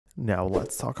Now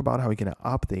let's talk about how you can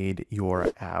update your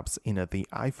apps in the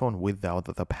iPhone without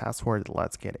the password.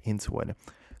 Let's get into it.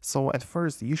 So at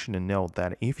first, you should know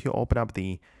that if you open up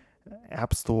the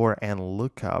App Store and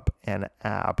look up an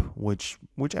app,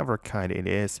 whichever kind it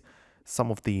is,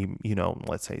 some of the,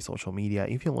 let's say social media,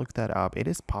 if you look that up, it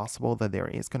is possible that there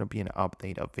is going to be an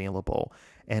update available.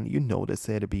 And you notice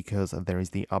it because there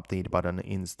is the update button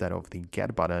instead of the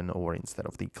get button or instead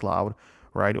of the cloud,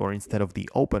 right? Or instead of the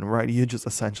open, right? You just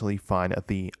essentially find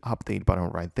the update button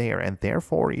right there. And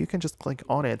therefore, you can just click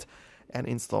on it and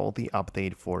install the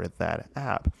update for that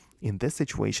app. In this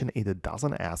situation, it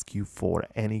doesn't ask you for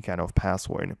any kind of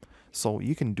password, so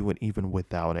you can do it even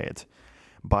without it.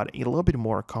 But a little bit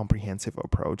more comprehensive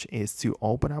approach is to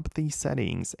open up the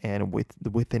settings, and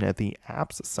within the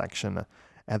apps section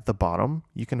at the bottom,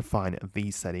 you can find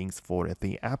the settings for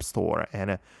the App Store,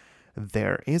 and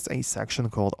there is a section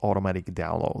called automatic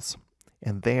downloads,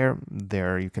 and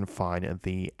there you can find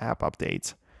the app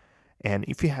updates. And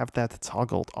if you have that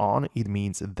toggled on, it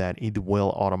means that it will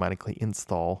automatically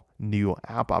install new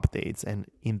app updates. And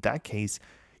in that case,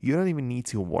 you don't even need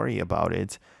to worry about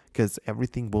it because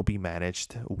everything will be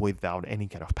managed without any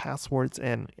kind of passwords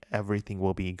and everything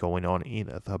will be going on in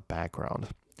the background.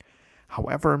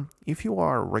 However, if you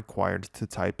are required to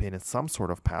type in some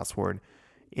sort of password,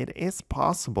 it is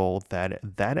possible that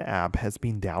that app has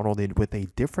been downloaded with a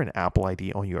different Apple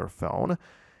ID on your phone,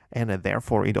 and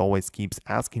therefore it always keeps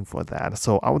asking for that.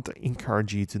 So I would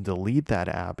encourage you to delete that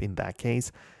app in that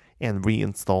case and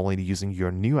reinstall it using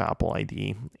your new Apple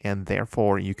ID, and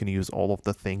therefore you can use all of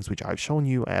the things which I've shown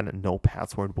you and no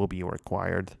password will be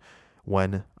required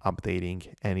when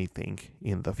updating anything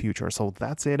in the future. So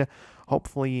that's it.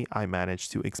 Hopefully I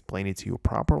managed to explain it to you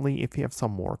properly. If you have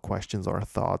some more questions or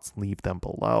thoughts, leave them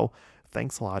below.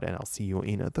 Thanks a lot, and I'll see you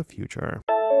in the future.